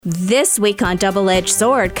This week on Double-Edged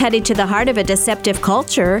Sword, cutting to the heart of a deceptive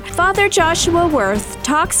culture, Father Joshua Wirth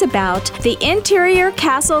talks about the interior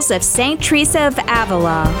castles of St. Teresa of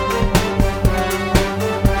Avila.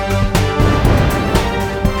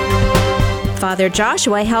 Father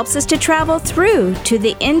Joshua helps us to travel through to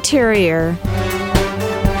the interior.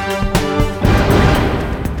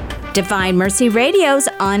 Divine Mercy Radio's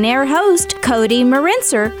on-air host, Cody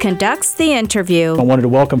Marinser, conducts the interview. I wanted to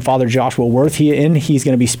welcome Father Joshua Wirth. He's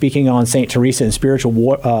going to be speaking on St. Teresa and spiritual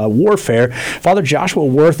warfare. Father Joshua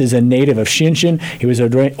Wirth is a native of Shinshin. He was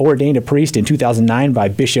ordained a priest in 2009 by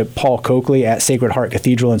Bishop Paul Coakley at Sacred Heart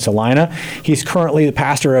Cathedral in Salina. He's currently the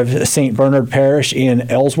pastor of St. Bernard Parish in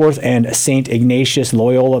Ellsworth and St. Ignatius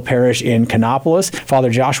Loyola Parish in Canopolis.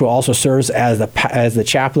 Father Joshua also serves as the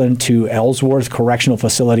chaplain to Ellsworth Correctional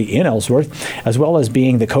Facility in Ellsworth, as well as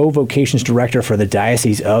being the co-vocations director for the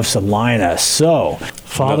Diocese of Salina. So,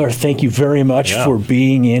 Father, thank you very much for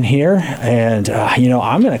being in here. And,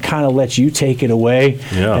 I'm going to kind of let you take it away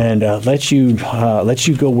and let you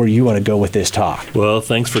go where you want to go with this talk. Well,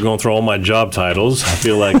 thanks for going through all my job titles. I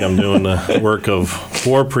feel like I'm doing the work of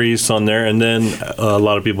 4 priests on there. And then a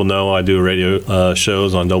lot of people know I do radio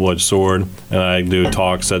shows on Double-Edged Sword, and I do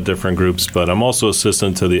talks at different groups, but I'm also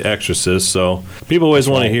assistant to The Exorcist. So people always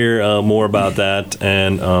want to hear more about that.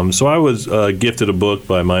 And so I was gifted a book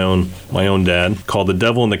by my own dad called The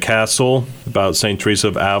Devil in the Castle, about St. Teresa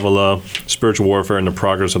of Avila, Spiritual Warfare and the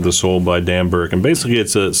Progress of the Soul by Dan Burke. And basically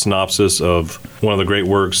it's a synopsis of one of the great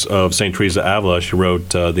works of St. Teresa of Avila. She wrote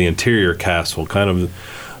The Interior Castle, kind of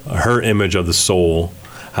her image of the soul,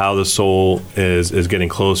 how the soul is getting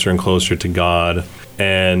closer and closer to God,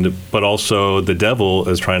 but also the devil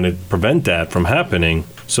is trying to prevent that from happening.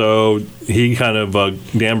 So he kind of,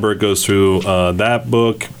 Dan Burke goes through that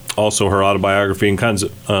book, also her autobiography, and kind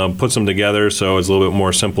of puts them together so it's a little bit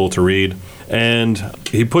more simple to read. And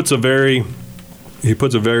he puts a very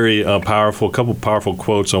couple powerful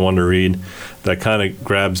quotes I wanted to read that kind of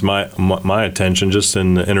grabs my attention just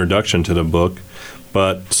in the introduction to the book.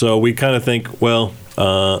 But so we kind of think,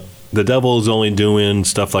 the devil is only doing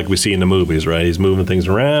stuff like we see in the movies, right? He's moving things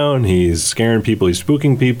around, he's scaring people, he's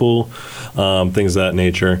spooking people, things of that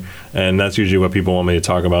nature. And that's usually what people want me to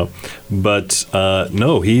talk about. But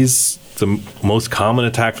no, the most common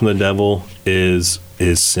attack from the devil is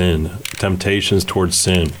sin, temptations towards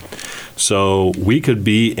sin. So we could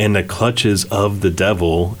be in the clutches of the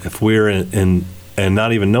devil if we're in and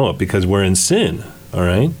not even know it, because we're in sin, all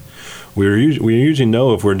right? We usually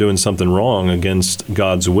know if we're doing something wrong against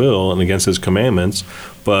God's will and against His commandments,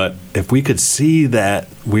 but if we could see that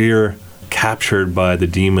we're captured by the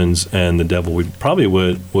demons and the devil, we probably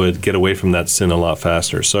would get away from that sin a lot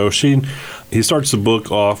faster. So he starts the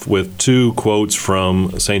book off with 2 quotes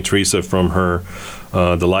from St. Teresa from her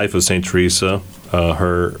The Life of St. Teresa,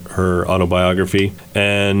 her autobiography,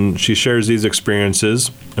 and she shares these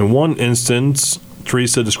experiences. In one instance,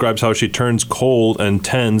 Teresa describes how she turns cold and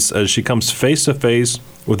tense as she comes face to face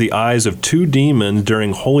with the eyes of 2 demons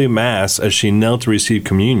during Holy Mass as she knelt to receive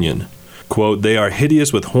communion. Quote, "They are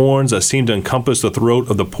hideous with horns that seem to encompass the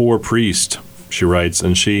throat of the poor priest," she writes,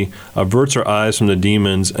 and she averts her eyes from the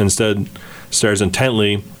demons and instead stares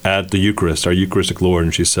intently at the Eucharist, our Eucharistic Lord,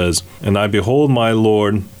 and she says, "And I behold my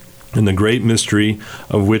Lord in the great mystery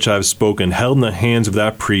of which I have spoken, held in the hands of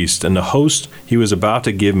that priest, and the host he was about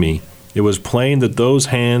to give me. It was plain that those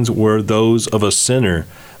hands were those of a sinner,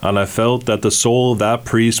 and I felt that the soul of that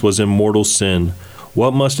priest was in mortal sin.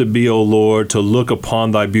 What must it be, O Lord, to look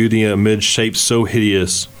upon thy beauty amid shapes so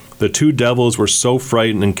hideous? The 2 devils were so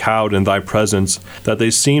frightened and cowed in thy presence that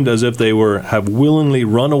they seemed as if they have willingly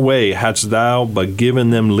run away hadst thou but given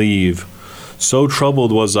them leave. So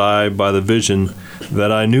troubled was I by the vision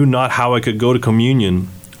that I knew not how I could go to communion.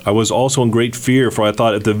 I was also in great fear, for I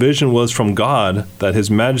thought if the vision was from God, that His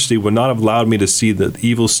Majesty would not have allowed me to see the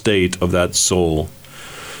evil state of that soul."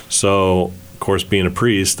 So, of course, being a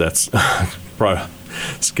priest, that's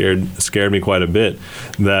scared me quite a bit.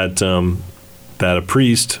 That a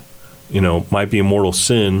priest, might be in mortal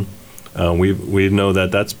sin. We know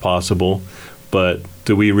that that's possible, but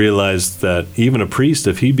do we realize that even a priest,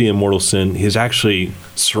 if he be in mortal sin, he's actually,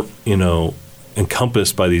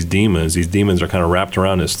 encompassed by these demons. These demons are kind of wrapped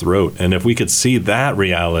around his throat. And if we could see that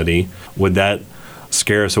reality, would that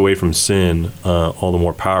scare us away from sin all the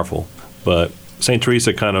more powerful? But St.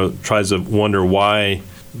 Teresa kind of tries to wonder why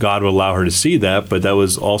God would allow her to see that, but that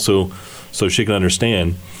was also so she can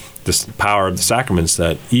understand this power of the sacraments,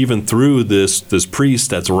 that even through this priest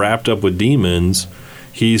that's wrapped up with demons,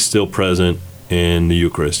 he's still present in the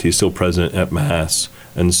Eucharist. He's still present at Mass.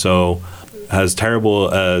 And so as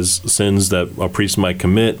terrible as sins that a priest might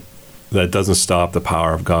commit, that doesn't stop the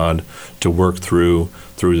power of God to work through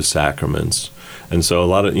the sacraments. And so a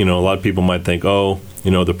lot of people might think,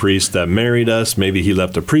 the priest that married us, maybe he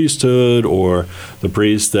left the priesthood, or the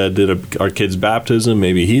priest that did our kid's baptism,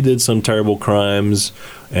 maybe he did some terrible crimes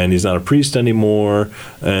and he's not a priest anymore,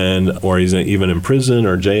 or he's even in prison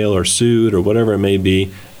or jail or sued or whatever it may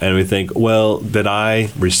be. And we think, well, did I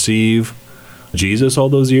receive Jesus all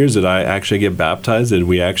those years? Did I actually get baptized? Did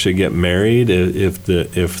we actually get married? If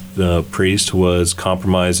the priest was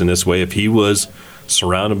compromised in this way, if he was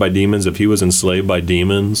surrounded by demons, if he was enslaved by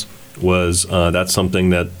demons, that's something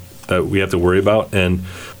that we have to worry about. And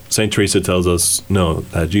St. Teresa tells us, no,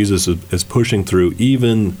 that Jesus is pushing through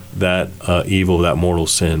even that evil, that mortal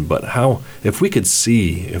sin. But if we could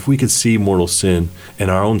see mortal sin in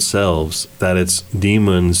our own selves, that it's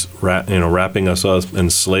demons wrapping us up,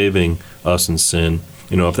 enslaving us in sin.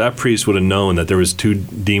 If that priest would have known that there was 2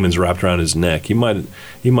 demons wrapped around his neck, he might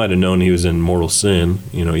have known he was in mortal sin.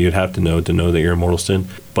 You'd have to know that you're in mortal sin.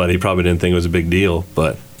 But he probably didn't think it was a big deal.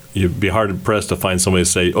 But you'd be hard pressed to find somebody to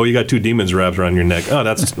say, "Oh, you got 2 demons wrapped around your neck. Oh,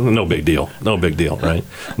 that's no big deal. No big deal," right?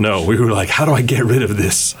 No, we were like, how do I get rid of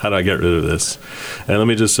this? How do I get rid of this? And let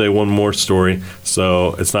me just say one more story.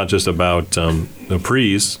 So it's not just about the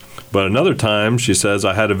priest. But another time, she says,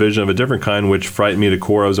 I had a vision of a different kind which frightened me to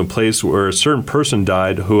core. I was in a place where a certain person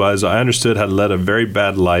died who, as I understood, had led a very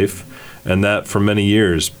bad life, and that for many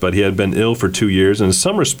years. But he had been ill for 2 years, and in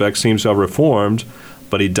some respects seems to have reformed,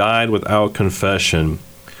 but he died without confession.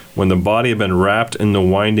 When the body had been wrapped in the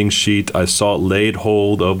winding sheet, I saw it laid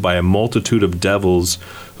hold of by a multitude of devils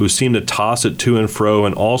who seemed to toss it to and fro,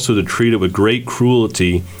 and also to treat it with great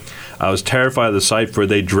cruelty. I was terrified of the sight, for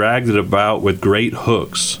they dragged it about with great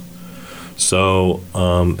hooks. So,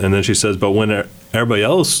 and then she says, but when everybody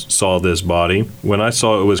else saw this body, when I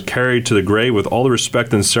saw it was carried to the grave with all the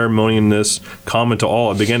respect and ceremoniousness common to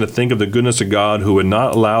all, I began to think of the goodness of God, who would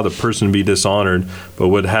not allow the person to be dishonored, but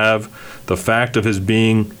would have the fact of his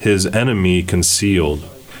being his enemy concealed.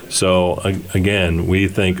 So again, we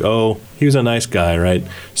think, he was a nice guy, right?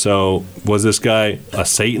 So was this guy a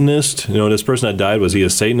Satanist? This person that died, was he a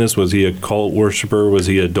Satanist? Was he a cult worshiper? Was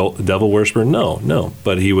he a devil worshiper? No.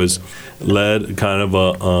 But he was led kind of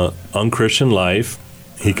a unchristian life.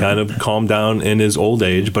 He kind of calmed down in his old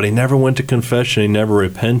age, but he never went to confession. He never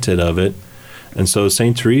repented of it. And so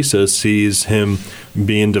St. Teresa sees him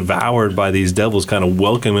being devoured by these devils, kind of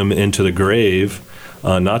welcome him into the grave.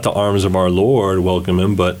 Not the arms of our Lord welcome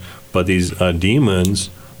him, but these demons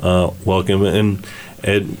welcome him.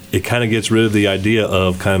 And it kind of gets rid of the idea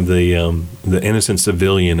of kind of the innocent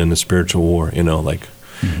civilian in the spiritual war.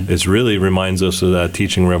 It really reminds us of that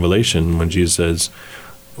teaching Revelation when Jesus says,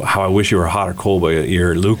 how I wish you were hot or cold, but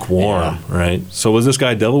you're lukewarm, right? So was this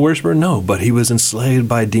guy a devil worshiper? No, but he was enslaved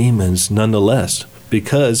by demons nonetheless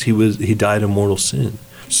because he died in mortal sin.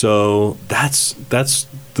 So that's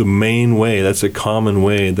the main way, that's a common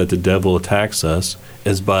way that the devil attacks us,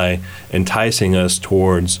 is by enticing us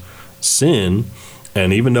towards sin.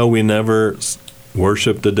 And even though we never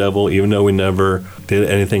worship the devil, even though we never did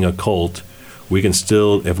anything occult, we can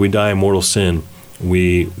still, if we die in mortal sin,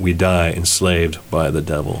 we die enslaved by the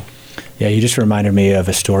devil. Yeah, you just reminded me of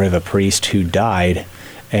a story of a priest who died,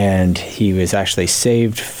 and he was actually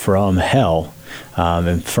saved from hell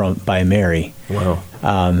by Mary. Wow.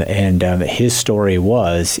 And his story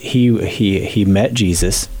was he met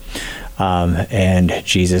Jesus, and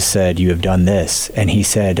Jesus said, "You have done this," and he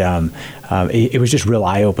said it was just real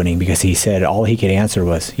eye-opening, because he said all he could answer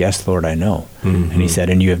was, "Yes, Lord, I know." Mm-hmm. And he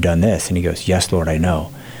said, "And you have done this," and he goes, "Yes, Lord, I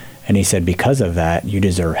know." And he said, "Because of that, you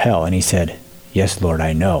deserve hell." And he said, "Yes, Lord,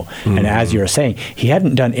 I know." Mm-hmm. And as you were saying, he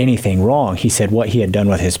hadn't done anything wrong. He said what he had done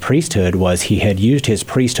with his priesthood was he had used his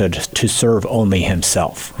priesthood to serve only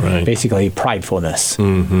himself. Right. Basically, pridefulness.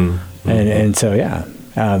 Mm-hmm. Mm-hmm. And so, yeah.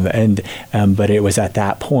 But it was at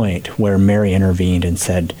that point where Mary intervened and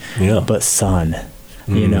said, "But son,"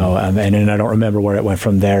 and then I don't remember where it went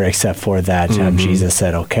from there, except for that Jesus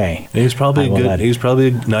said, "Okay." He was probably He was probably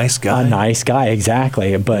a nice guy. A nice guy,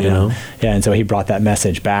 exactly. But and so he brought that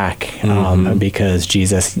message back because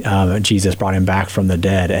Jesus brought him back from the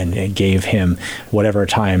dead and gave him whatever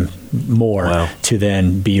time more to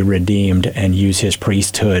then be redeemed and use his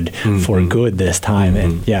priesthood for good this time.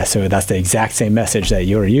 And so that's the exact same message that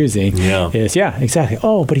you're using. Is exactly.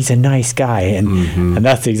 Oh, but he's a nice guy, and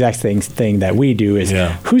that's the exact thing that we do. Is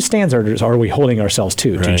whose standards are we holding ourselves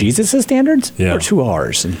to? Right. To Jesus' standards or to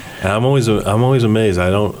ours? And I'm always amazed. I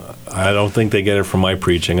don't think they get it from my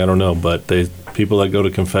preaching. I don't know, but people that go to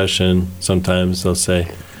confession, sometimes they'll say,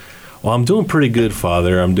 well, I'm doing pretty good,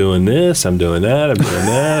 Father. I'm doing this, I'm doing that, I'm doing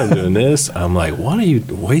that, I'm doing this. I'm like, what are you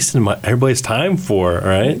wasting everybody's time for,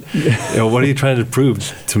 right? What are you trying to prove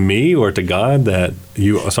to me or to God that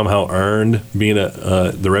you somehow earned being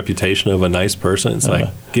the reputation of a nice person? It's like,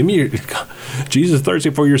 give me Jesus thirsty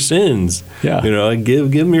for your sins. Yeah.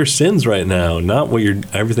 Give him your sins right now, not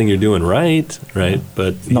everything you're doing right?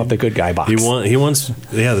 But not the good guy box. He wants.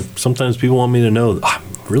 Yeah. Sometimes people want me to know I'm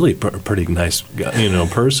really a pretty nice,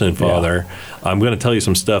 person, Father. Yeah. I'm going to tell you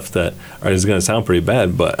some stuff that is going to sound pretty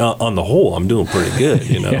bad, but on the whole, I'm doing pretty good.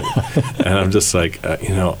 And I'm just like,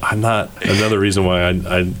 I'm not. Another reason why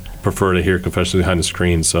I prefer to hear confessions behind the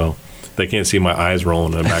screen, so they can't see my eyes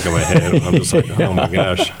rolling in the back of my head. I'm just like, oh my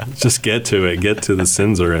gosh, just get to it. Get to the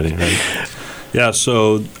sins already, right? Yeah,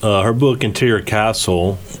 so her book, Interior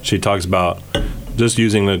Castle, she talks about just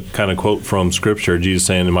using the kind of quote from Scripture, Jesus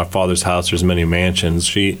saying, in my Father's house there's many mansions.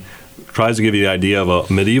 She tries to give you the idea of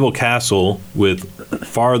a medieval castle with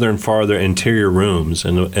farther and farther interior rooms,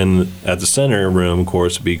 and at the center room, of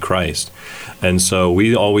course, would be Christ. And so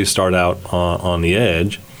we always start out on the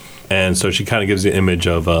edge, and so she kind of gives the image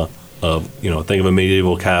of think of a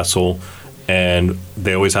medieval castle, and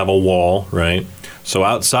they always have a wall, right? So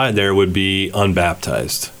outside there would be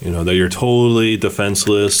unbaptized, that you're totally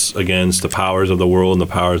defenseless against the powers of the world and the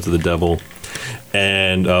powers of the devil.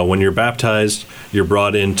 And when you're baptized, you're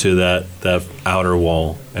brought into that outer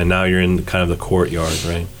wall, and now you're in kind of the courtyard,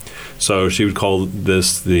 right? So she would call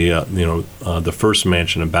this the first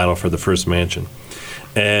mansion, a battle for the first mansion.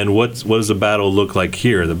 And what does the battle look like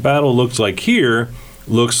here? The battle looks like kind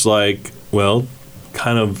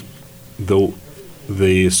of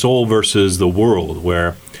the soul versus the world,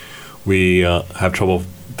 where we have trouble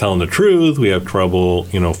telling the truth, we have trouble,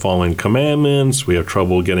 following commandments, we have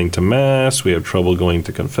trouble getting to Mass, we have trouble going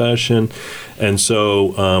to confession, and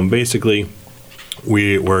so basically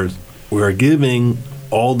we are giving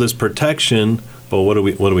all this protection, but what are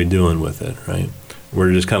we doing with it, right?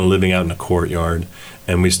 We're just kind of living out in the courtyard,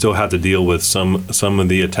 and we still have to deal with some of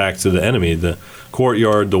the attacks of the enemy. The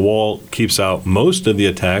courtyard, the wall keeps out most of the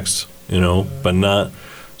attacks, but not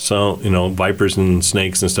so, vipers and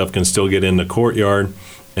snakes and stuff can still get in the courtyard,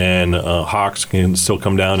 and hawks can still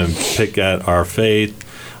come down and pick at our faith.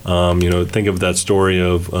 Think of that story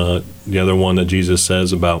of the other one that Jesus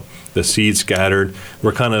says about the seed scattered.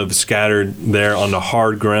 We're kind of scattered there on the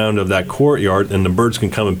hard ground of that courtyard, and the birds can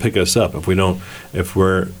come and pick us up if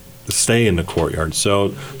we're stay in the courtyard. So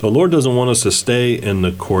the Lord doesn't want us to stay in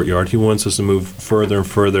the courtyard. He wants us to move further and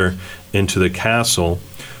further into the castle.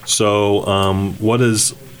 So what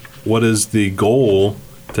is the goal?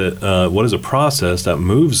 What is a process that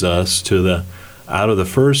moves us out of the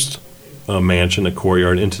first mansion, the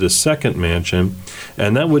courtyard, into the second mansion?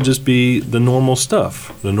 And that would just be the normal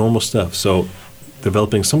stuff. So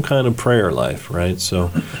developing some kind of prayer life, right?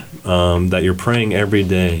 So that you're praying every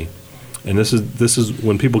day. And this is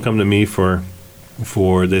when people come to me for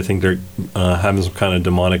they think they're having some kind of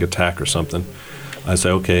demonic attack or something. I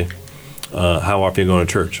say, okay, how often are you going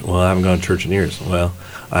to church? Well, I haven't gone to church in years. Well,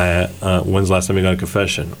 when's the last time you got a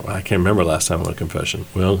confession? Well, I can't remember the last time I went to confession.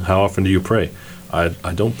 Well, how often do you pray? I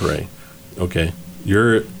don't pray. Okay,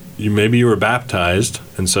 maybe you were baptized,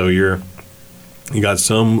 and so you got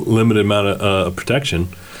some limited amount of protection,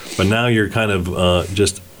 but now you're kind of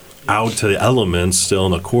just out to the elements, still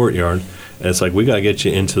in the courtyard. And it's like, we got to get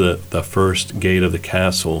you into the first gate of the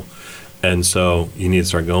castle. And so you need to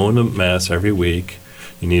start going to Mass every week.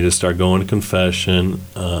 You need to start going to confession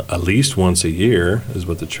at least once a year, is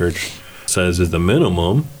what the church says is the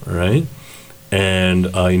minimum, right? And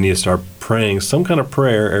you need to start praying some kind of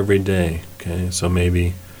prayer every day, okay? So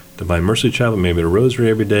maybe Divine Mercy Chapel, maybe the Rosary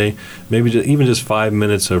every day, maybe even just 5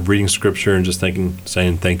 minutes of reading Scripture and just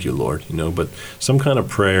saying, thank you, Lord, but some kind of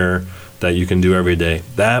prayer that you can do every day.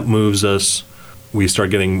 That moves us. We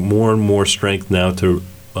start getting more and more strength now to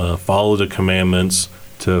follow the commandments,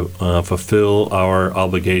 to fulfill our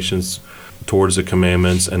obligations towards the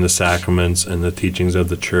commandments and the sacraments and the teachings of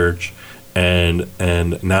the church. And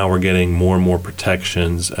now we're getting more and more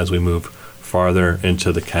protections as we move farther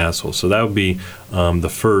into the castle. So that would be the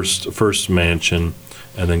first mansion,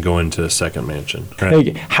 and then go into the second mansion.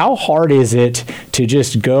 Right. How hard is it to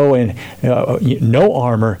just go and no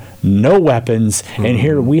armor, no weapons, and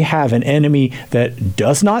here we have an enemy that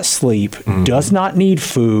does not sleep, does not need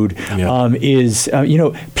food,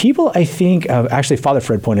 people, I think, actually Father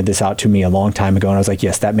Fred pointed this out to me a long time ago, and I was like,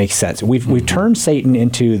 yes, that makes sense. We've turned Satan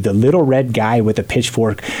into the little red guy with a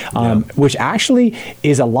pitchfork, which actually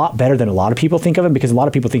is a lot better than a lot of people think of him, because a lot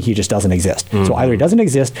of people think he just doesn't exist. So Either he doesn't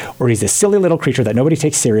exist or he's a silly little creature that nobody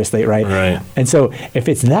takes seriously, right? Right. And so if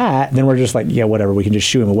it's that, then we're just like, yeah, whatever, we can just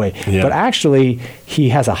shoo him away. Yeah. But actually, he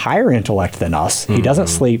has a higher intellect than us. He doesn't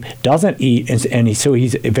sleep, doesn't eat, so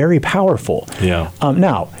he's very powerful. Yeah.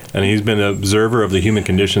 Now, And he's been an observer of the human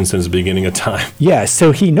condition since the beginning of time. yeah,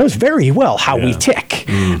 so he knows very well how we tick.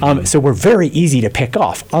 So we're very easy to pick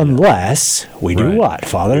off, unless we do Right. what,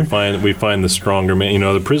 Father? We find the stronger man. You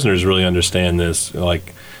know, the prisoners really understand this.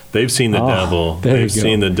 Like, they've seen the devil. there you They've go.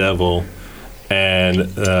 seen the devil, and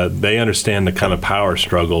they understand the kind of power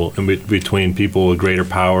struggle between people with greater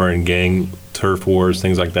power and gang turf wars,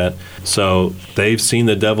 things like that. So they've seen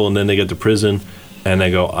the devil, and then they get to prison, and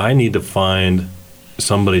they go, I need to find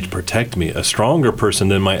somebody to protect me, a stronger person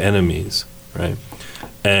than my enemies, right?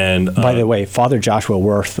 And By the way, Father Joshua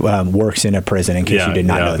Worth works in a prison, in case you did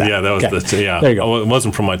not know that. Yeah, that was Okay. yeah. There you go. Oh, it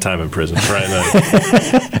wasn't from my time in prison, right?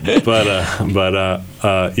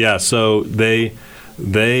 Yeah. So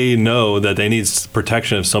they know that they need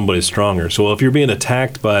protection if somebody's stronger. So if you're being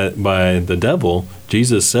attacked by the devil,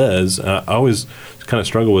 Jesus says, I always kind of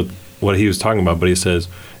struggle with what he was talking about, but he says,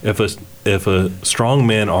 if a strong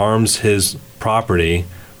man arms his property,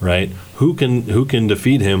 right, who can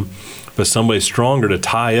defeat him? But somebody's stronger to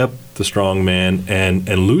tie up the strong man and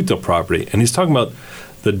loot the property. And he's talking about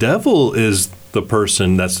the devil is the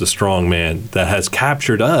person that's the strong man that has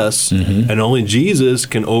captured us, and only Jesus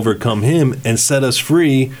can overcome him and set us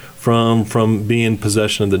free from being in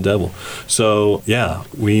possession of the devil. So, yeah,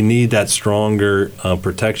 we need that stronger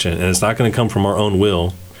protection. And it's not going to come from our own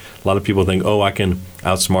will. A lot of people think, I can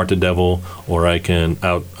outsmart the devil, or I can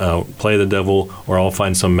outplay the devil, or I'll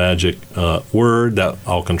find some magic word that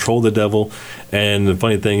I'll control the devil. And the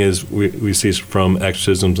funny thing is, we see from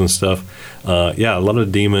exorcisms and stuff, a lot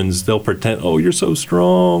of demons, they'll pretend, you're so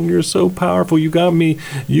strong, you're so powerful, you got me,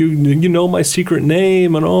 you know my secret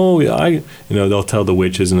name, and they'll tell the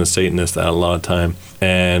witches and the Satanists that a lot of time.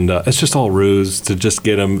 And it's just all ruse to just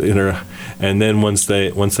get them and then once they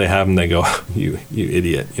have them, they go, you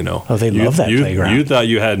idiot, They love that playground. You thought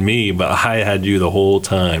you had me, but I had you the whole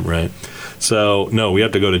time, right? So no, we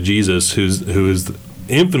have to go to Jesus, who is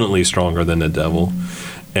infinitely stronger than the devil,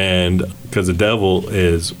 and because the devil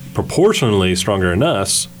is proportionally stronger than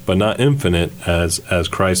us, but not infinite as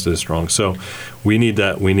Christ is strong. So we need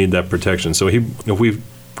that protection. So if we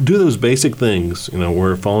do those basic things,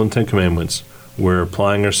 we're following 10 Commandments, we're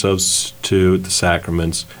applying ourselves to the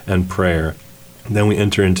sacraments and prayer, then we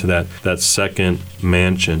enter into that second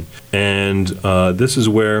mansion. And this is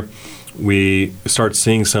where we start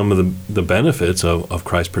seeing some of the benefits of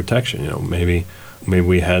Christ's protection. Maybe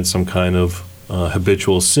we had some kind of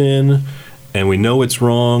habitual sin, and we know it's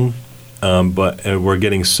wrong, but we're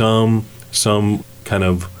getting some kind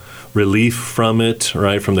of relief from it,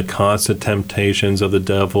 right? From the constant temptations of the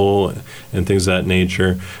devil and things of that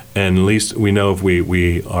nature. And at least we know if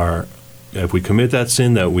we commit that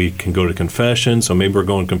sin, that we can go to confession. So maybe we're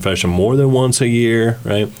going to confession more than once a year,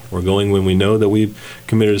 right? We're going when we know that we've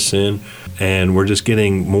committed a sin, and we're just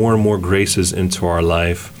getting more and more graces into our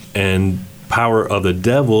life. And power of the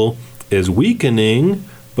devil is weakening,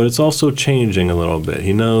 but it's also changing a little bit.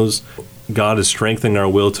 He knows God is strengthening our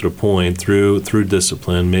will to the point through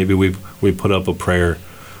discipline. Maybe we put up a prayer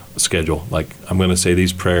schedule, like I'm going to say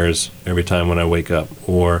these prayers every time when I wake up,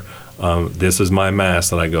 or this is my mass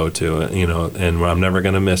that I go to, and I'm never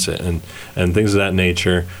going to miss it, and things of that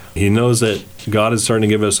nature. He knows that God is starting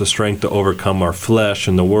to give us the strength to overcome our flesh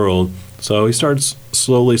in the world, so he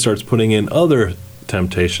slowly starts putting in other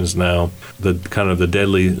temptations now, the kind of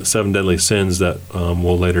the 7 deadly sins that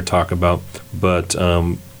we'll later talk about. But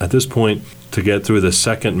at this point, to get through the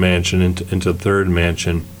second mansion into the third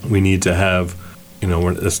mansion, we need to have,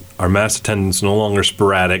 our mass attendance is no longer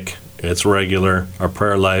sporadic. It's regular. Our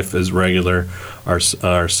prayer life is regular. Our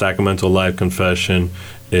sacramental life, confession,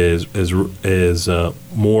 is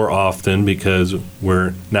more often, because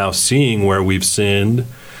we're now seeing where we've sinned,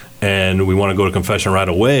 and we want to go to confession right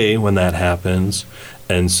away when that happens.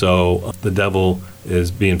 And so the devil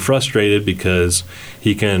is being frustrated because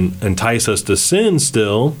he can entice us to sin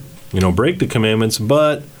still, break the commandments,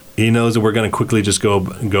 but he knows that we're going to quickly just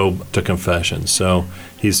go to confession. So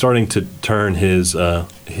he's starting to turn his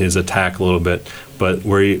attack a little bit. But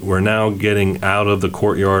we're now getting out of the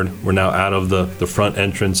courtyard. We're now out of the front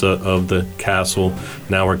entrance of the castle.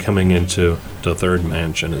 Now we're coming into the third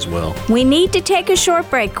mansion as well. We need to take a short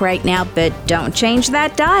break right now, but don't change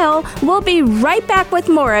that dial. We'll be right back with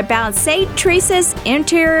more about St. Teresa's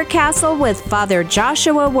interior castle with Father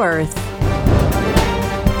Joshua Worth.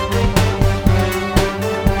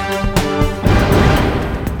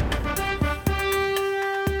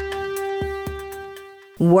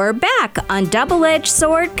 We're back on Double-Edged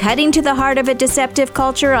Sword, cutting to the heart of a deceptive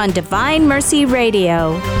culture on Divine Mercy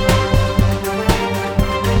Radio.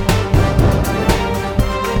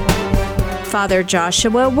 Father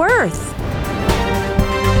Joshua Worth.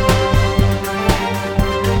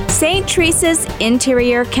 St. Teresa's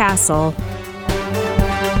Interior Castle.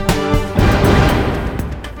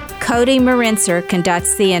 Cody Marinser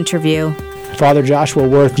conducts the interview. Father Joshua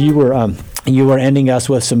Worth, you were ending us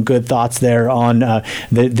with some good thoughts there on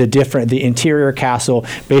the interior castle,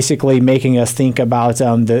 basically making us think about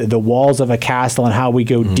the walls of a castle and how we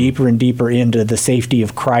go deeper and deeper into the safety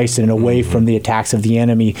of Christ and away from the attacks of the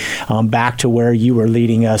enemy, back to where you were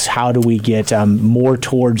leading us. How do we get more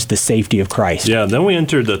towards the safety of Christ? Yeah, then we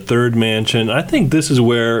entered the third mansion. I think this is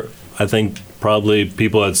where probably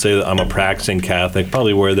people that say that I'm a practicing Catholic,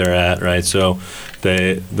 probably where they're at, right? So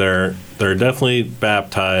they're definitely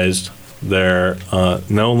baptized. They're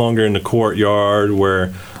no longer in the courtyard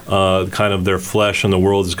where kind of their flesh and the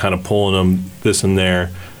world is kind of pulling them this and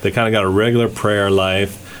there. They kind of got a regular prayer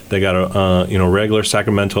life. They got a regular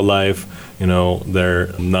sacramental life.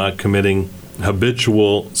 They're not committing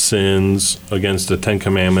habitual sins against the Ten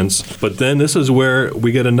Commandments. But then this is where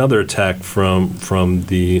we get another attack from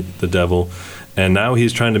the devil. And now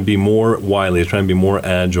he's trying to be more wily. He's trying to be more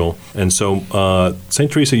agile. And so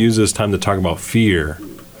St. Teresa uses this time to talk about fear.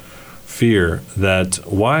 Fear that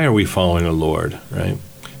why are we following the Lord, right?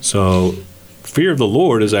 So fear of the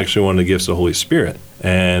Lord is actually one of the gifts of the Holy Spirit.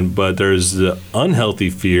 But there's the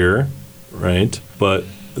unhealthy fear, right? But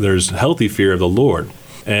there's healthy fear of the Lord.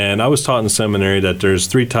 And I was taught in seminary that there's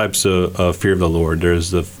three types of fear of the Lord.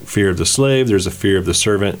 There's the fear of the slave, there's the fear of the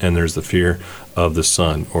servant, and there's the fear of the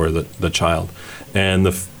son or the child. And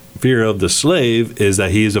the fear of the slave is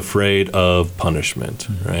that he is afraid of punishment,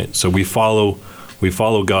 right? So we follow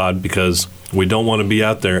God because we don't want to be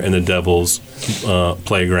out there in the devil's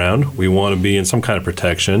playground. We want to be in some kind of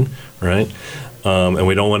protection, right? And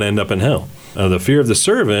we don't want to end up in hell. The fear of the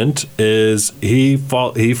servant is he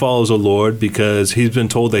follows the Lord because he's been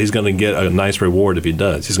told that he's going to get a nice reward if he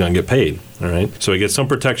does. He's going to get paid, all right? So he gets some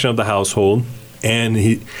protection of the household, and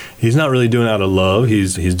he's not really doing it out of love.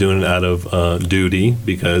 He's doing it out of duty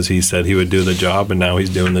because he said he would do the job, and now he's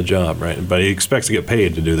doing the job, right? But he expects to get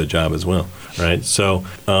paid to do the job as well, right? So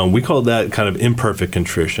we call that kind of imperfect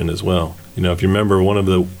contrition as well. If you remember, one of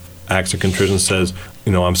the acts of contrition says,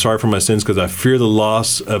 I'm sorry for my sins because I fear the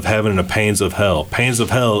loss of heaven and the pains of hell. Pains of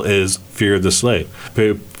hell is fear of the slave.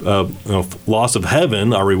 Loss of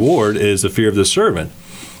heaven, our reward, is the fear of the servant.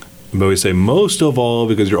 But we say, most of all,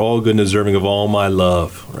 because you're all good and deserving of all my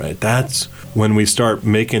love, right? That's when we start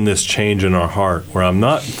making this change in our heart, where I'm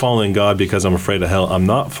not following God because I'm afraid of hell. I'm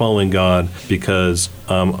not following God because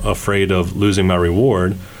I'm afraid of losing my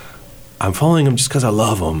reward. I'm following him just because I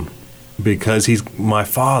love him, because he's my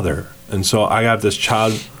father. And so I got this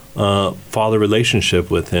child-father relationship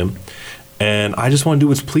with him, and I just want to do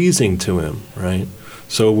what's pleasing to him, right?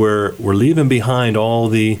 So we're leaving behind all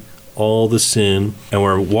the sin, and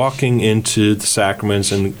we're walking into the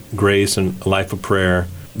sacraments and grace and a life of prayer.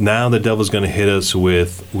 Now the devil's going to hit us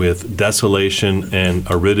with desolation and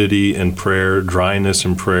aridity in prayer, dryness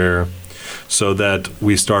in prayer, so that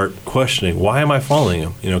we start questioning, why am I following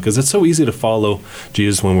him? Because it's so easy to follow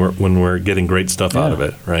Jesus when we're getting great stuff out of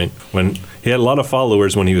it, right? When he had a lot of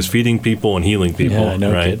followers when he was feeding people and healing people,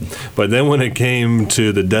 right? Kidding. But then when it came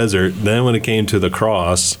to the desert, then when it came to the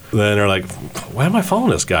cross, then they're like, why am I following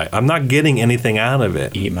this guy? I'm not getting anything out of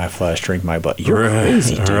it. Eat my flesh, drink my blood. You're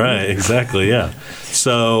crazy, dude. Right, exactly, yeah.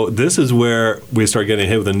 So this is where we start getting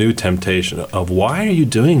hit with a new temptation of, why are you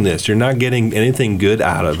doing this? You're not getting anything good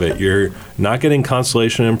out of it. You're not getting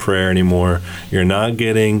consolation in prayer anymore. You're not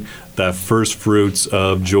getting that first fruits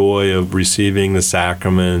of joy of receiving the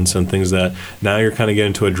sacraments and things that now you're kind of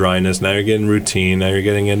getting to a dryness. Now you're getting routine. Now you're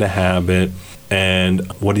getting into habit. And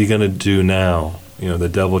what are you going to do now? The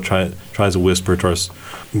devil tries to whisper to us,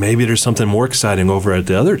 maybe there's something more exciting over at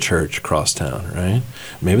the other church across town, right?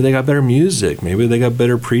 Maybe they got better music. Maybe they got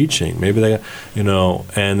better preaching. Maybe they got,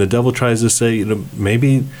 and the devil tries to say,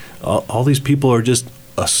 maybe all these people are just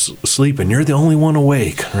asleep and you're the only one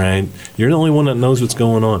awake, right? You're the only one that knows what's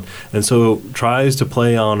going on. And so tries to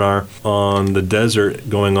play on the desert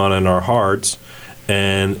going on in our hearts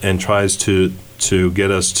and tries to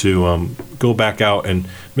get us to go back out and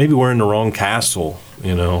maybe we're in the wrong castle.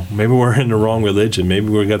 Maybe we're in the wrong religion. Maybe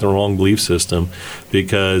we got the wrong belief system,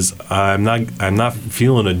 because I'm not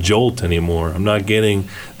feeling a jolt anymore. I'm not getting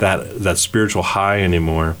that spiritual high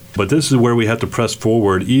anymore. But this is where we have to press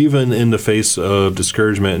forward, even in the face of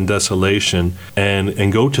discouragement and desolation,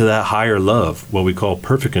 and go to that higher love, what we call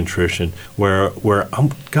perfect contrition, where I'm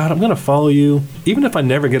going to follow you, even if I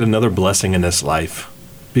never get another blessing in this life,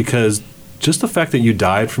 because just the fact that you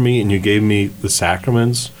died for me and you gave me the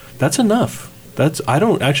sacraments, that's enough. I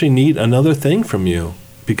don't actually need another thing from you,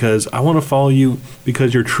 because I want to follow you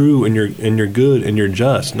because you're true and you're good and you're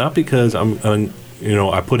just, not because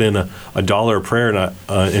I put in a dollar of prayer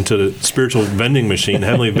into the spiritual vending machine,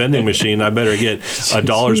 heavenly vending machine. I better get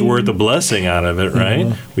 $1 worth of blessing out of it, right?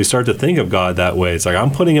 Mm-hmm. We start to think of God that way. It's like, I'm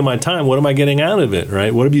putting in my time. What am I getting out of it,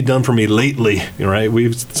 right? What have you done for me lately, right?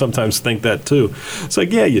 We sometimes think that too. It's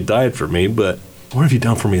like, yeah, you died for me, but what have you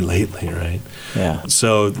done for me lately, right? Yeah.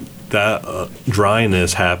 So that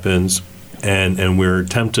dryness happens, and we're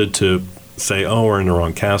tempted to say, oh, we're in the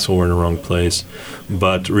wrong castle, we're in the wrong place.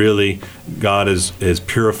 But really, God is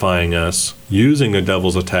purifying us, using the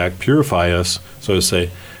devil's attack, purify us, so to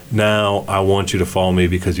say, now I want you to follow me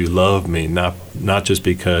because you love me, not just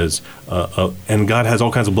because, and God has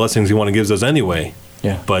all kinds of blessings he wants to give us anyway.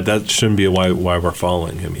 Yeah. But that shouldn't be why we're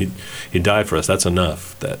following him. He died for us. That's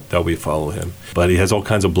enough that we follow him. But he has all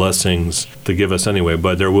kinds of blessings to give us anyway.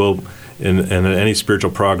 But there will, in any spiritual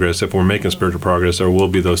progress, if we're making spiritual progress, there will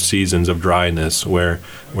be those seasons of dryness where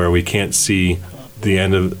we can't see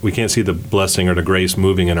we can't see the blessing or the grace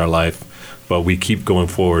moving in our life, but we keep going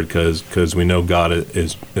forward because we know God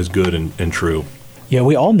is good and true. Yeah,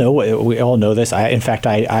 we all know this. In fact,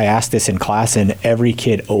 I asked this in class, and every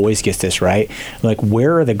kid always gets this right. Like,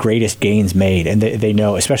 where are the greatest gains made? And they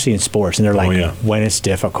know, especially in sports, and they're like, when it's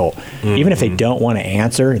difficult. Mm-hmm. Even if they don't want to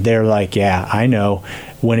answer, they're like, yeah, I know.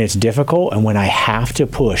 When it's difficult and when I have to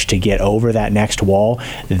push to get over that next wall,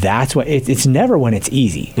 that's when it's never when it's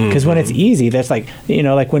easy. Because when it's easy, that's like,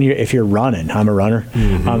 like if you're running, I'm a runner.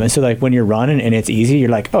 Mm-hmm. And so like when you're running and it's easy,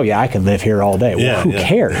 you're like, oh yeah, I can live here all day. Well, who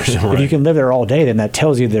cares? Right. If you can live there all day, then that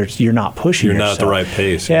tells you you're not pushing yourself. You're not at the right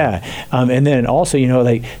pace. Yeah. And then also,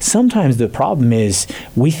 like sometimes the problem is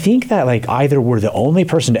we think that like either we're the only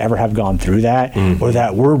person to ever have gone through that, or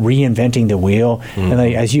that we're reinventing the wheel. And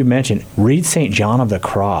like, as you mentioned, read St. John of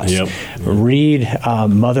the Cross. Yep. Read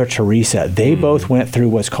Mother Teresa. They both went through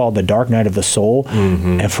what's called the dark night of the soul,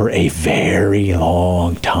 and for a very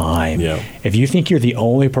long time. Yep. If you think you're the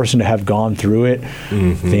only person to have gone through it,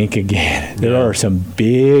 think again. There are some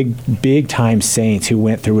big time saints who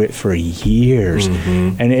went through it for years.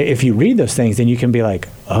 And if you read those things, then you can be like,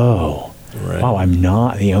 oh, right. Wow, I'm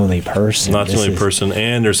not the only person. Not the only person,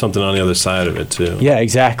 and there's something on the other side of it, too. Yeah,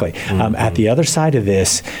 exactly. At the other side of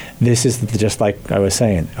this is just like I was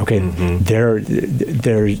saying, okay,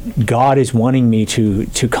 God is wanting me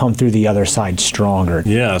to come through the other side stronger.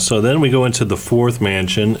 Yeah, so then we go into the fourth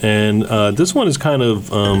mansion, and this one is kind of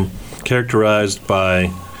characterized by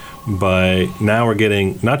now we're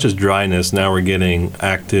getting not just dryness, now we're getting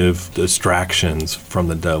active distractions from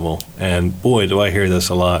the devil. And boy, do I hear this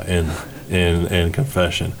a lot in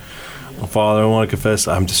confession. Well, Father, I want to confess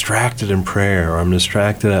I'm distracted in prayer, or I'm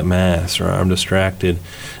distracted at Mass, or I'm distracted.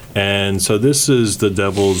 And so this is the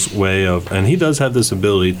devil's way of, and he does have this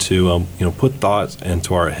ability to put thoughts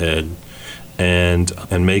into our head and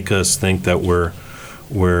make us think that we're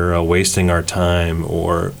wasting our time,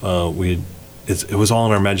 or it was all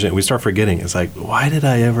in our imagination. We start forgetting. It's like, why did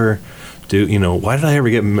I ever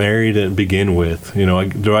get married to begin with?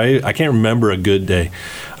 I can't remember a good day.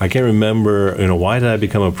 I can't remember, why did I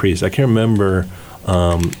become a priest? I can't remember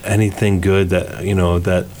anything good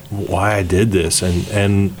that why I did this.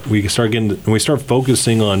 And we start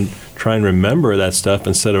focusing on trying to remember that stuff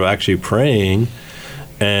instead of actually praying,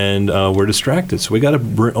 and we're distracted. So we got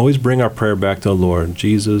to always bring our prayer back to the Lord.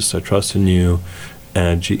 Jesus, I trust in you.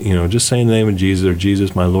 And just saying the name of Jesus, or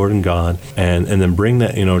Jesus, my Lord and God, and then bring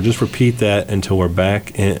that, just repeat that until we're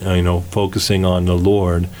back in, focusing on the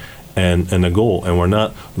Lord and the goal, and we're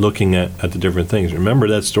not looking at the different things. Remember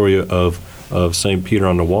that story of St. Peter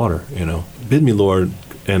on the water. Bid me, Lord,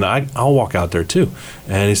 and I'll walk out there too.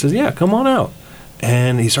 And he says, yeah, come on out.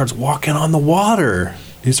 And he starts walking on the water.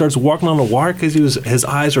 He starts walking on the water because his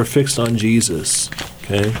eyes are fixed on Jesus.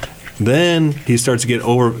 Okay. Then he starts to get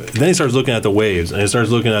then he starts looking at the waves, and he starts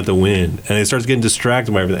looking at the wind, and he starts getting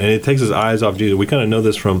distracted by everything, and he takes his eyes off Jesus. We kind of know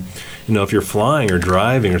this from, if you're flying or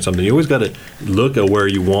driving or something, you always got to look at where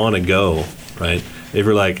you want to go, right? if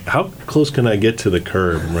you're like, how close can I get to the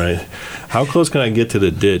curb, right? How close can I get to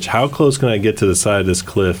the ditch? How close can I get to the side of this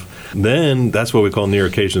cliff? Then that's what we call near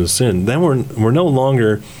occasion of sin. Then we're no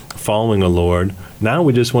longer following the Lord. Now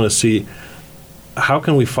we just want to see, how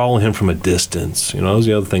can we follow him from a distance? That was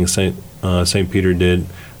the other thing St. Peter did.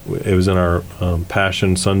 It was in our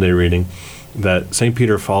Passion Sunday reading that St.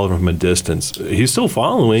 Peter followed from a distance. He's still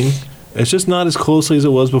following. It's just not as closely as it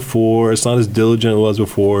was before. It's not as diligent as it was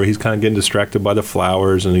before. He's kind of getting distracted by the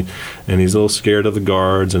flowers, and he's a little scared of the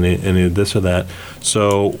guards, and this or that.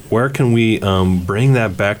 So where can we bring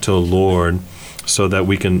that back to the Lord so that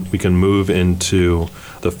we can move into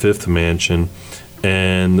the fifth mansion?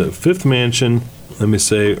 And the fifth mansion, let me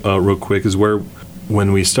say real quick, is where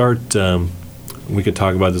when we start, we could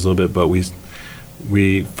talk about this a little bit, but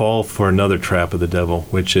we fall for another trap of the devil,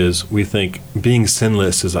 which is we think being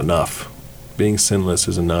sinless is enough. Being sinless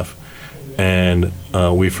is enough. And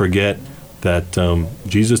we forget that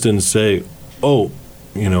Jesus didn't say,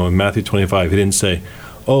 in Matthew 25, he didn't say,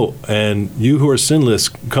 and you who are sinless,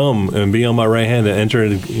 come and be on my right hand and enter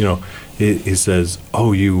into, he says,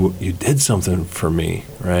 you did something for me,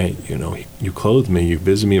 right? You clothed me, you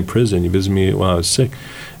visited me in prison, you visited me while I was sick.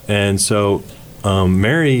 And so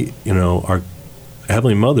Mary, our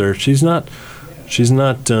Heavenly Mother, she's not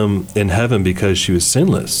in heaven because she was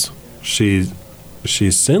sinless. She's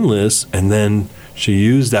sinless, and then she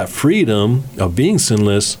used that freedom of being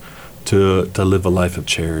sinless to live a life of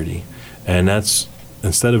charity. And that's,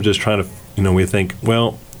 instead of just trying to, we think,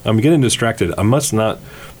 well, I'm getting distracted. I must not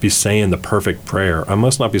be saying the perfect prayer. I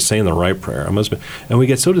must not be saying the right prayer. And we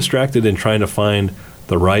get so distracted in trying to find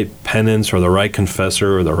the right penance or the right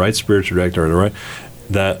confessor or the right spiritual director or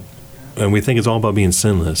and we think it's all about being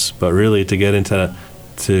sinless, but really to get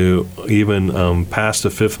to even past the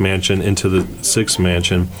fifth mansion into the sixth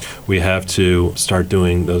mansion, we have to start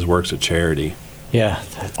doing those works of charity. Yeah,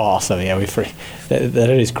 that's awesome. Yeah, that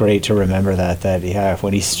is great to remember that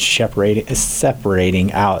when he's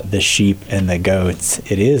separating out the sheep and the goats,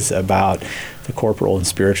 it is about the corporal and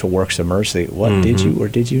spiritual works of mercy. What did you or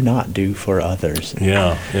did you not do for others?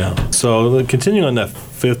 Yeah. So continuing on that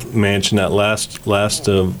fifth mansion, that last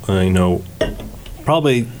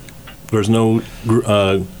probably there's no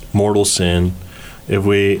mortal sin. If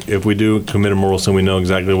we do commit a mortal sin, we know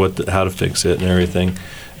exactly how to fix it and everything.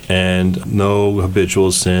 And no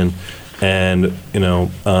habitual sin, and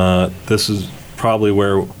this is probably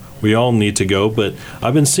where we all need to go. But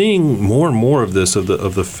I've been seeing more and more of this of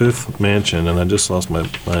the fifth mansion, and I just lost my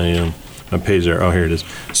page there. Oh, here it is.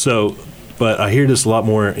 So, but I hear this a lot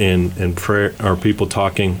more in prayer, or people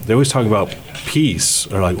talking. They always talk about peace.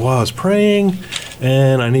 They're like, "Well, I was praying,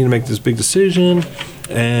 and I need to make this big decision,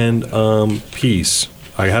 and peace.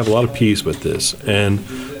 I have a lot of peace with this." And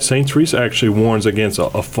St. Teresa actually warns against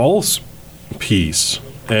a false peace.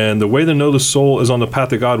 And the way to know the soul is on the path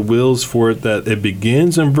that God wills for it, that it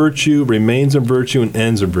begins in virtue, remains in virtue, and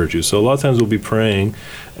ends in virtue. So a lot of times we'll be praying,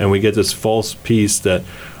 and we get this false peace that,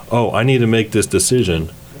 I need to make this decision.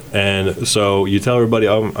 And so you tell everybody,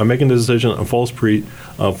 I'm making this decision, and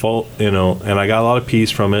I got a lot of peace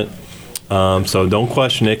from it. So don't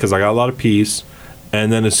question it, because I got a lot of peace. And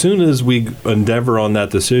then as soon as we endeavor on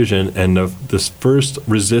that decision and this first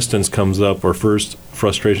resistance comes up or first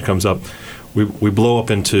frustration comes up, we blow up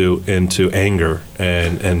into anger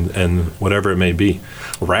and whatever it may be,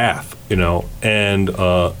 wrath,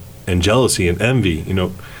 and jealousy and envy.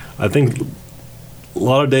 I think a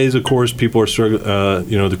lot of days, of course, people are struggling.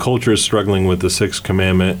 The culture is struggling with the sixth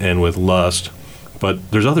commandment and with lust.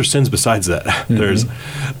 But there's other sins besides that.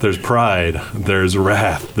 Mm-hmm. There's pride, there's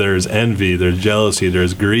wrath, there's envy, there's jealousy,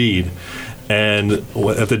 there's greed. And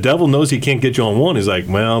if the devil knows he can't get you on one, he's like,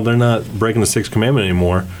 well, they're not breaking the sixth commandment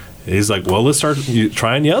anymore. He's like, well, let's start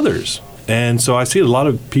trying the others. And so I see a lot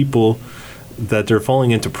of people that they're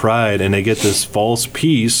falling into pride, and they get this false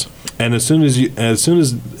peace. And as soon as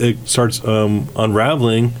it starts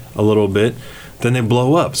unraveling a little bit, then they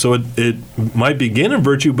blow up. So it might begin in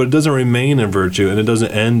virtue, but it doesn't remain in virtue, and it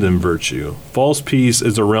doesn't end in virtue. False peace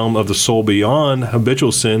is a realm of the soul beyond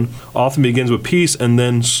habitual sin, often begins with peace and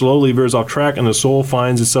then slowly veers off track, and the soul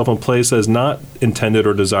finds itself in a place that is not intended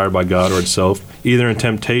or desired by God or itself, either in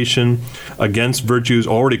temptation against virtues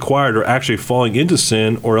already acquired, or actually falling into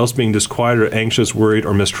sin, or else being disquieted or anxious, worried,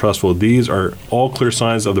 or mistrustful. These are all clear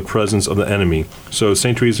signs of the presence of the enemy. So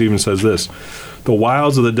St. Teresa even says this: the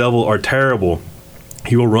wiles of the devil are terrible.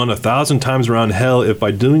 He will run 1,000 times around hell if by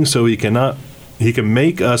doing so he can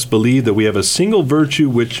make us believe that we have a single virtue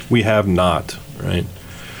which we have not, right?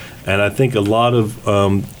 And I think a lot of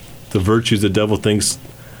the virtues the devil thinks,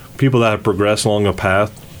 people that have progressed along a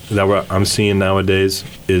path that I'm seeing nowadays,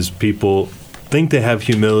 is people think they have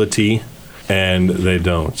humility, and they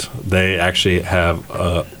don't. They actually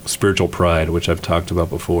have spiritual pride, which I've talked about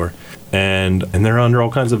before, and they're under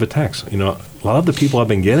all kinds of attacks. A lot of the people I've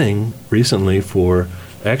been getting recently for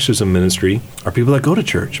exorcism ministry are people that go to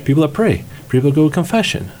church, people that pray, people that go to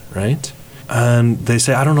confession, right? And they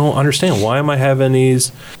say, I don't understand. Why am I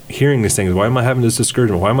hearing these things? Why am I having this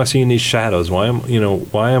discouragement? Why am I seeing these shadows? Why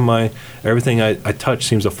am I, everything I touch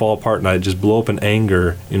seems to fall apart, and I just blow up in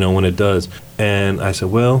anger, when it does. And I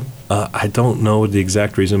said, well, I don't know the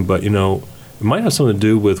exact reason, but, it might have something to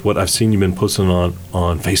do with what I've seen you've been posting on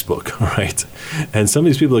Facebook, right? And some of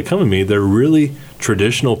these people that come to me, they're really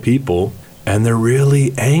traditional people, and they're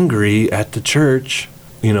really angry at the church.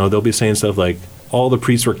 They'll be saying stuff like, all the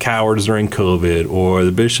priests were cowards during COVID, or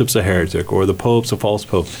the bishop's a heretic, or the pope's a false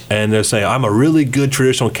pope. And they're saying, I'm a really good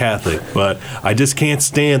traditional Catholic, but I just can't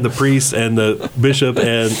stand the priest and the bishop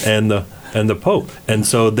and the pope. And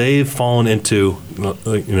so they've fallen into,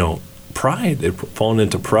 pride. They've fallen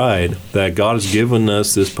into pride that God has given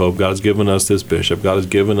us this pope, God has given us this bishop, God has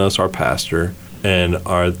given us our pastor. And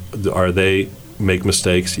are they make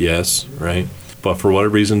mistakes? Yes, right? But for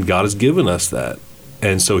whatever reason, God has given us that.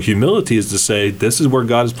 And so humility is to say, this is where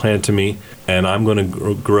God has planted to me, and I'm going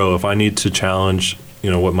to grow. If I need to challenge,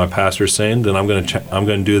 what my pastor is saying, then I'm going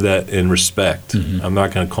to do that in respect. Mm-hmm. I'm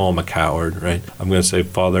not going to call him a coward, right? I'm going to say,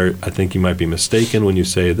 Father, I think you might be mistaken when you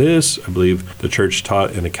say this. I believe the church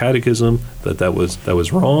taught in the catechism that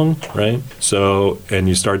was wrong, right? So, and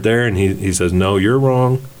you start there, and he says, no, you're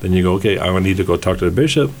wrong. Then you go, okay, I need to go talk to the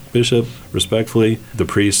bishop. Bishop, respectfully, the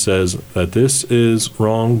priest says that this is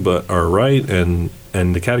wrong, or right, and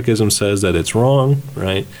the catechism says that it's wrong,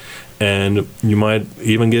 right? And you might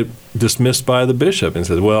even get dismissed by the bishop and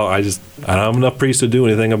says, well, I don't have enough priests to do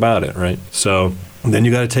anything about it, right? So then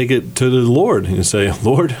you got to take it to the Lord and say,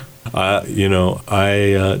 Lord,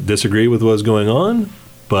 I disagree with what's going on,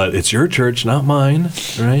 but it's your church, not mine,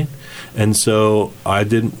 right? And so I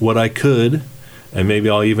did what I could, and maybe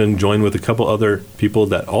I'll even join with a couple other people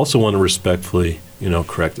that also want to respectfully,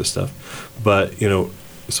 correct this stuff. But,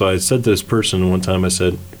 so I said to this person one time, I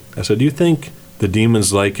said, do you think the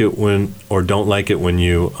demons like it or don't like it when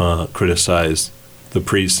you criticize the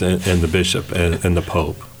priest and the bishop and the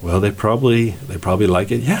pope? Well, they probably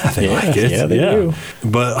like it. Yeah, they like it. Yeah, they do.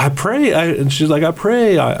 But I pray. And she's like, I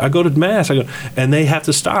pray. I go to mass. And they have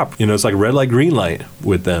to stop. It's like red light, green light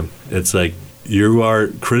with them. It's like, you are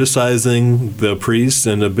criticizing the priest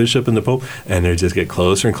and the bishop and the pope, and they just get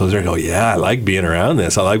closer and closer and go, yeah, I like being around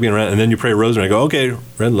this. I like being around. And then you pray a rosary and I go, okay,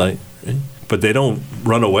 red light. Right? But they don't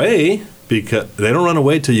run away. Because they don't run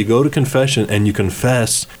away till you go to confession and you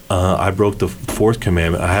confess, I broke the fourth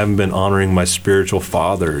commandment. I haven't been honoring my spiritual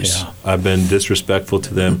fathers. Yeah. I've been disrespectful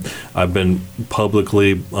to them. I've been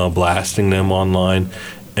publicly blasting them online.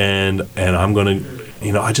 And I'm going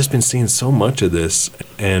to, I've just been seeing so much of this.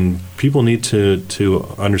 And people need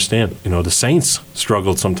to understand, the saints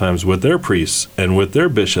struggled sometimes with their priests and with their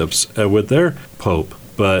bishops and with their pope.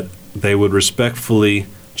 But they would respectfully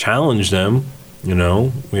challenge them.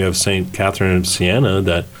 We have St. Catherine of Siena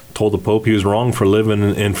that told the Pope he was wrong for living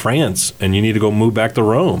in France, and you need to go move back to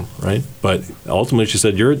Rome, right? But ultimately she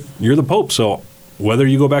said, you're the Pope, so whether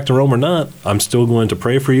you go back to Rome or not, I'm still going to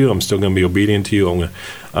pray for you. I'm still going to be obedient to you.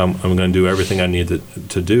 I'm going to do everything I need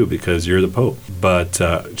to do because you're the Pope. But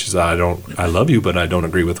she said, I love you, but I don't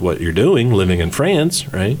agree with what you're doing, living in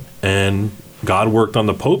France, right? And God worked on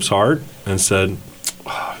the Pope's heart and said,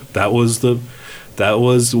 that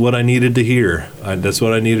was what I needed to hear. That's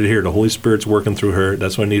what I needed to hear. The Holy Spirit's working through her.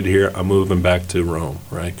 That's what I needed to hear. I'm moving back to Rome,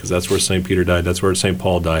 right? Because that's where St. Peter died. That's where St.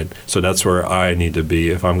 Paul died. So that's where I need to be.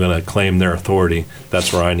 If I'm going to claim their authority,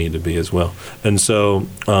 that's where I need to be as well. And so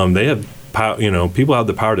they have, people have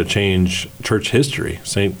the power to change church history.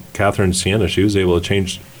 St. Catherine of Siena, she was able to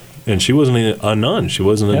change, and she wasn't a nun. She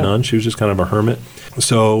wasn't a nun. She was just kind of a hermit.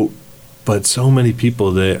 So, but so many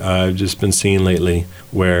people that I've just been seeing lately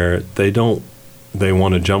where they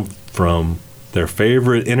want to jump from their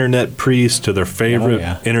favorite internet priest to their favorite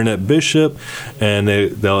internet bishop, and they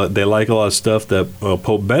like a lot of stuff that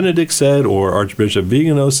Pope Benedict said or Archbishop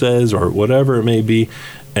Vigano says or whatever it may be,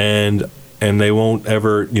 and they won't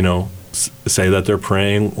ever say that they're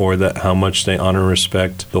praying or that how much they honor and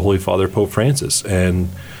respect the Holy Father Pope Francis. And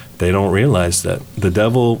they don't realize that the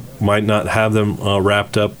devil might not have them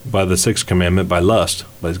wrapped up by the sixth commandment by lust,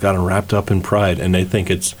 but he's got them wrapped up in pride, and they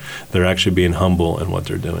think they're actually being humble in what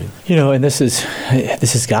they're doing. And this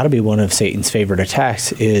has got to be one of Satan's favorite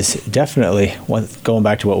attacks. Is definitely going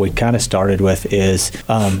back to what we kind of started with is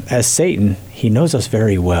as Satan, he knows us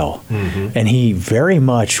very well, and he very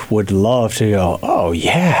much would love to go, oh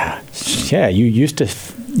yeah, you used to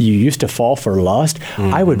you used to fall for lust,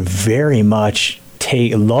 I would very much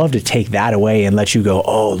love to take that away and let you go,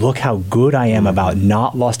 oh, look how good I am about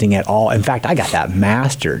not lusting at all. In fact, I got that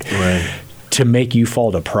mastered. Right. To make you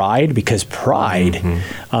fall to pride, because pride,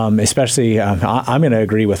 especially, I'm going to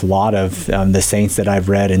agree with a lot of the saints that I've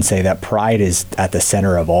read and say that pride is at the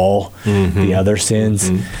center of all the other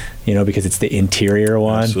sins, because it's the interior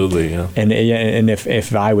one. Absolutely, yeah. And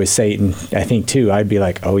if I was Satan, I think too, I'd be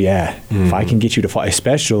like, oh yeah, if I can get you to fall,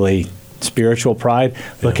 especially spiritual pride,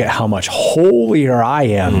 look at how much holier I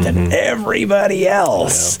am than everybody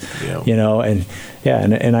else,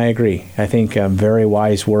 and I agree. I think very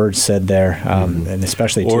wise words said there, and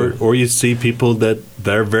especially or you see people that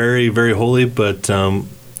they're very, very holy, but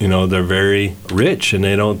they're very rich, and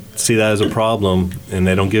they don't see that as a problem, and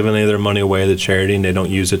they don't give any of their money away to charity, and they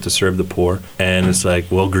don't use it to serve the poor. And it's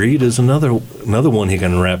like, well, greed is another one he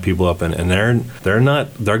can wrap people up in, and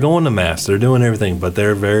they're going to mass, they're doing everything, but they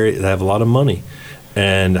have a lot of money,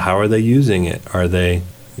 and how are they using it? Are they?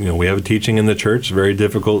 We have a teaching in the church, very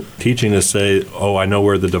difficult teaching to say, oh, I know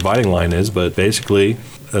where the dividing line is, but basically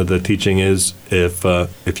the teaching is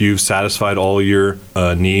if you've satisfied all your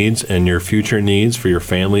needs and your future needs for your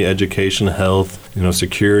family, education, health,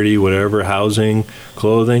 security, whatever, housing,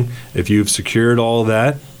 clothing, if you've secured all of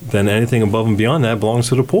that, then anything above and beyond that belongs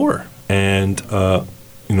to the poor. And,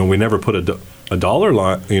 we never put a dollar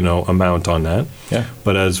amount on that. Yeah.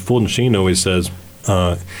 But as Fulton Sheen always says,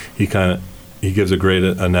 he gives a great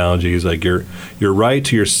analogy. He's like, your right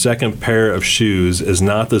to your second pair of shoes is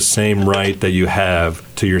not the same right that you have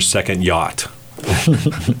to your second yacht.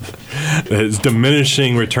 It's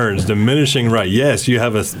diminishing returns, diminishing right. Yes, you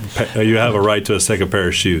have a right to a second pair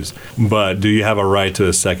of shoes, but do you have a right to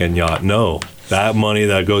a second yacht? No. That money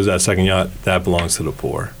that goes to that second yacht, that belongs to the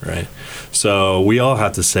poor, right? So we all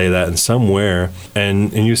have to say that in somewhere.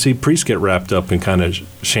 And you see priests get wrapped up in kind of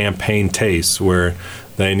champagne tastes where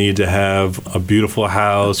they need to have a beautiful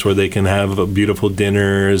house where they can have beautiful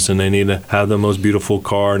dinners, and they need to have the most beautiful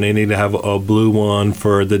car, and they need to have a blue one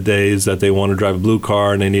for the days that they want to drive a blue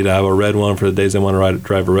car, and they need to have a red one for the days they want to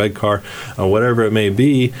drive a red car, whatever it may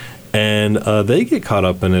be. And they get caught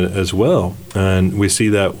up in it as well. And we see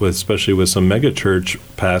that especially with some megachurch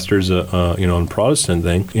pastors, in Protestant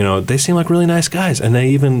thing. They seem like really nice guys, and they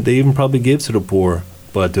even probably give to the poor.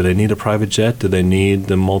 But do they need a private jet? Do they need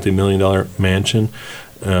the multi-million-dollar mansion?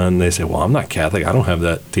 And they say, well, I'm not Catholic. I don't have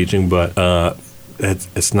that teaching. But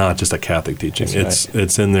it's not just a Catholic teaching.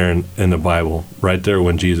 It's in there in the Bible, right there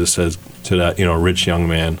when Jesus says to that rich young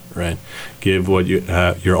man, right? Give what you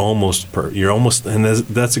have. You're almost, and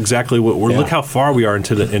that's exactly what we're. Yeah. Look how far we are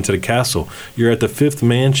into the castle. You're at the fifth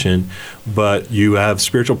mansion, but you have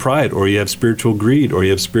spiritual pride, or you have spiritual greed, or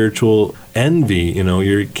you have spiritual envy.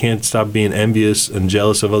 You can't stop being envious and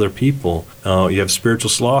jealous of other people. You have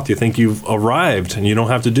spiritual sloth. You think you've arrived and you don't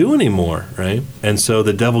have to do anymore, right? And so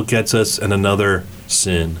the devil gets us in another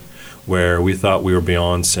sin, where we thought we were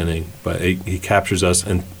beyond sinning, but he captures us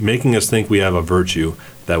and making us think we have a virtue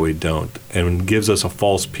that we don't, and gives us a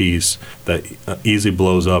false peace that easily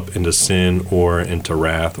blows up into sin or into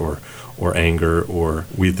wrath or anger, or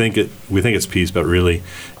we think it's peace, but really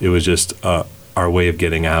it was just our way of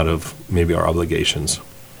getting out of maybe our obligations.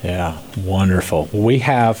 Yeah, wonderful. We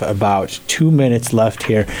have about 2 minutes left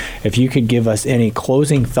here. If you could give us any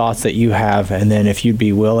closing thoughts that you have, and then if you'd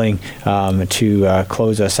be willing to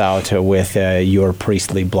close us out with your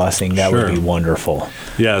priestly blessing, that would be wonderful.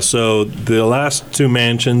 Yeah, so the last two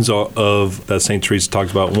mansions of that St. Teresa talked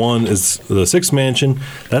about, one is the sixth mansion.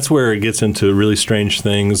 That's where it gets into really strange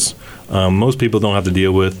things most people don't have to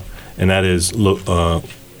deal with, and that is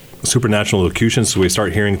supernatural locutions. So we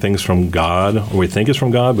start hearing things from God, or we think it's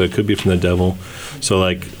from God, but it could be from the devil. So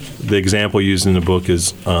like the example used in the book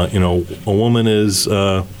is, a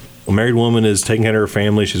married woman is taking care of her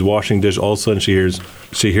family. She's washing dishes. All of a sudden she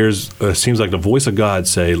hears seems like the voice of God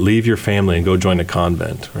say, leave your family and go join a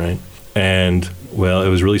convent, right? And well, it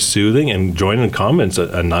was really soothing, and joining a convent's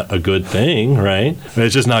not a good thing, right?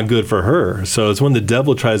 It's just not good for her. So it's when the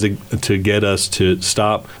devil tries to get us to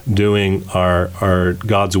stop doing our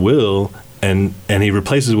God's will, and he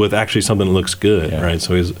replaces it with actually something that looks good, right?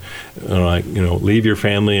 So he's leave your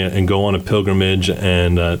family and go on a pilgrimage,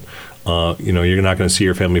 and you're not going to see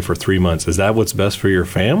your family for 3 months. Is that what's best for your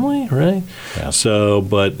family, right? Yeah. So,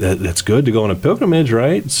 but it's good to go on a pilgrimage,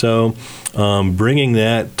 right? So bringing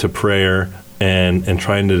that to prayer and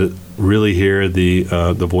trying to really hear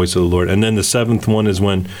the voice of the Lord. And then the seventh one is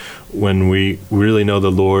when we really know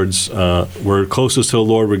the Lord's, we're closest to the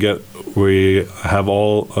Lord. We have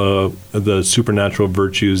all the supernatural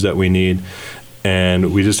virtues that we need.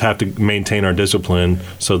 And we just have to maintain our discipline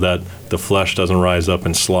so that the flesh doesn't rise up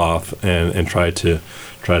in sloth and try to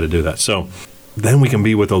do that. So then we can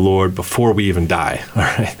be with the Lord before we even die. All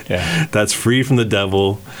right. Yeah. That's free from the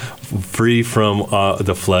devil, free from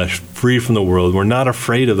the flesh, free from the world. We're not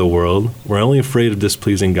afraid of the world. We're only afraid of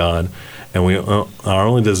displeasing God. And our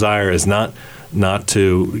only desire is not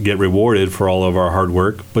to get rewarded for all of our hard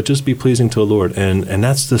work, but just be pleasing to the Lord. And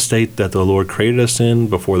that's the state that the Lord created us in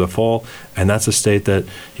before the fall, and that's the state that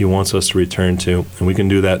he wants us to return to. And we can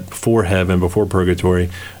do that before heaven, before purgatory,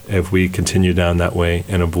 if we continue down that way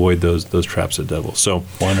and avoid those traps of the devil. So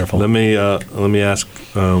wonderful. Let me ask,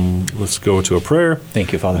 let's go to a prayer.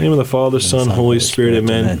 Thank you, Father. In the name of the Father, Son, Holy Spirit,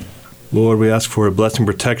 amen. Lord, we ask for blessing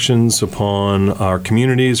protections upon our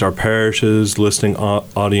communities, our parishes, listening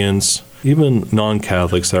audience, even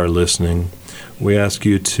non-Catholics that are listening. We ask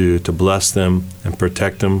you to bless them and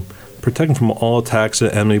protect them from all attacks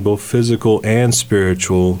of the enemy, both physical and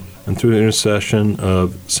spiritual, and through the intercession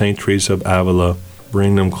of St. Teresa of Avila,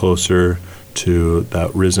 bring them closer to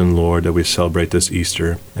that risen Lord that we celebrate this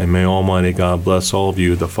Easter. And may Almighty God bless all of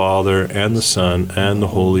you, the Father and the Son and the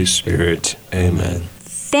Holy Spirit. Amen.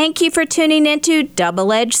 Thank you for tuning into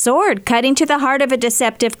Double-Edged Sword, cutting to the heart of a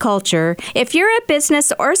deceptive culture. If you're a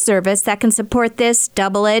business or service that can support this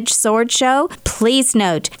Double-Edged Sword show, please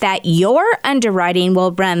note that your underwriting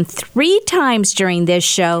will run 3 times during this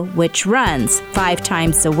show, which runs 5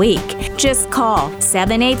 times a week. Just call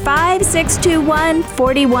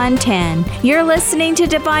 785-621-4110. You're listening to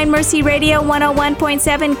Divine Mercy Radio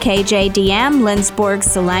 101.7 KJDM, Lindsborg,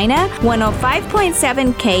 Salina,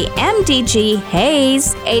 105.7 KMDG,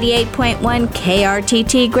 Hayes, 88.1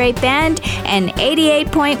 KRTT Great Bend, and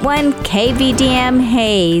 88.1 KVDM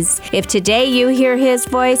Hayes. If today you hear his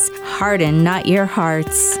voice, harden not your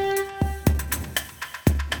hearts.